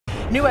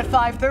New at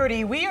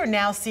 5:30, we are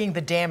now seeing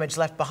the damage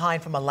left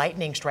behind from a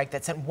lightning strike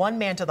that sent one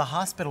man to the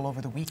hospital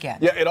over the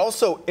weekend. Yeah, it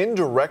also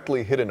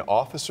indirectly hit an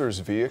officer's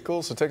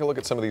vehicle. So take a look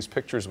at some of these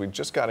pictures we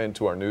just got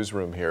into our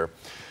newsroom here.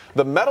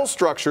 The metal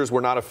structures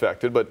were not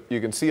affected, but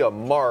you can see a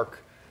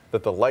mark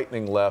that the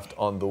lightning left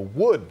on the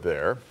wood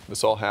there.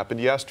 This all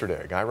happened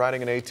yesterday. A guy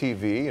riding an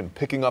ATV and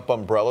picking up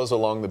umbrellas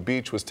along the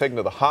beach was taken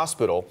to the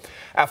hospital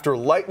after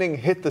lightning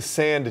hit the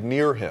sand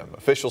near him.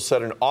 Officials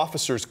said an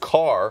officer's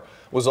car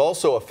was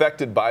also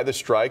affected by the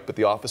strike, but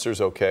the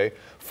officer's okay.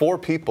 4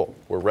 people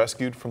were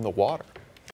rescued from the water.